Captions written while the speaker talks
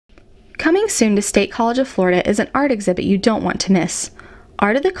Coming soon to State College of Florida is an art exhibit you don't want to miss.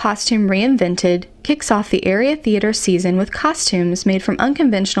 Art of the Costume Reinvented kicks off the area theater season with costumes made from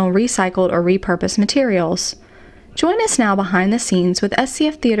unconventional, recycled, or repurposed materials. Join us now behind the scenes with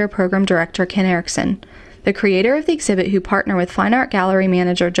SCF Theater Program Director Ken Erickson, the creator of the exhibit who partnered with Fine Art Gallery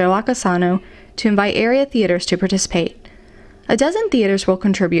Manager Joe Acasano to invite area theaters to participate. A dozen theaters will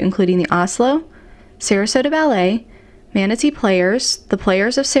contribute, including the Asolo, Sarasota Ballet, Manatee Players, the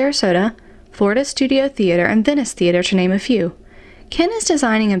Players of Sarasota, Florida Studio Theater, and Venice Theater, to name a few. Ken is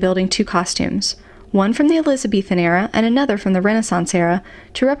designing and building two costumes, one from the Elizabethan era and another from the Renaissance era,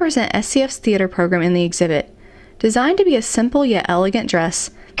 to represent SCF's theater program in the exhibit. Designed to be a simple yet elegant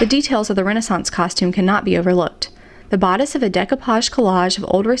dress, the details of the Renaissance costume cannot be overlooked. The bodice of a decoupage collage of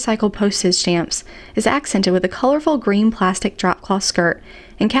old recycled postage stamps is accented with a colorful green plastic dropcloth skirt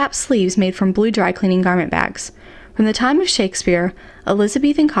and cap sleeves made from blue dry cleaning garment bags. From the time of Shakespeare,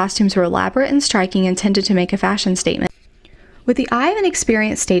 Elizabethan costumes were elaborate and striking, intended to make a fashion statement. With the eye of an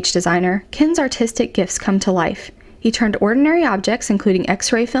experienced stage designer, Ken's artistic gifts come to life. He turned ordinary objects including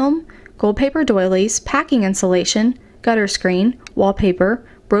X-ray film, gold paper doilies, packing insulation, gutter screen, wallpaper,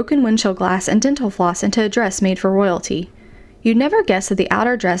 broken windshield glass, and dental floss into a dress made for royalty. You'd never guess that the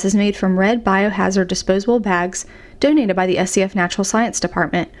outer dress is made from red biohazard disposable bags donated by the SCF Natural Science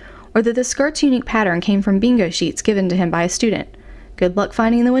Department, or that the skirt's unique pattern came from bingo sheets given to him by a student. Good luck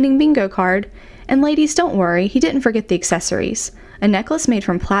finding the winning bingo card. And ladies, don't worry, he didn't forget the accessories. A necklace made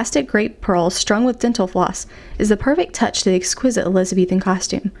from plastic grape pearls strung with dental floss is the perfect touch to the exquisite Elizabethan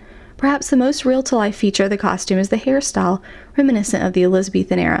costume. Perhaps the most real-to-life feature of the costume is the hairstyle reminiscent of the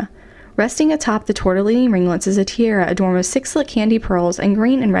Elizabethan era. Resting atop the tortellini ringlets is a tiara adorned with 6-slit candy pearls and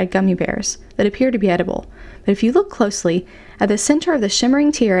green and red gummy bears that appear to be edible. But if you look closely, at the center of the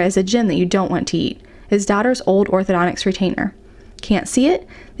shimmering tiara is a gem that you don't want to eat, his daughter's old orthodontics retainer. Can't see it?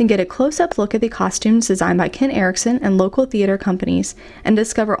 Then get a close-up look at the costumes designed by Ken Erickson and local theater companies and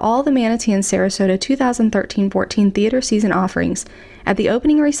discover all the Manatee and Sarasota 2013-14 theater season offerings at the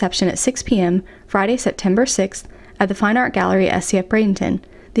opening reception at 6 p.m. Friday, September 6th at the Fine Art Gallery at SCF Bradenton.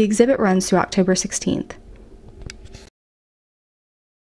 The exhibit runs through October 16th.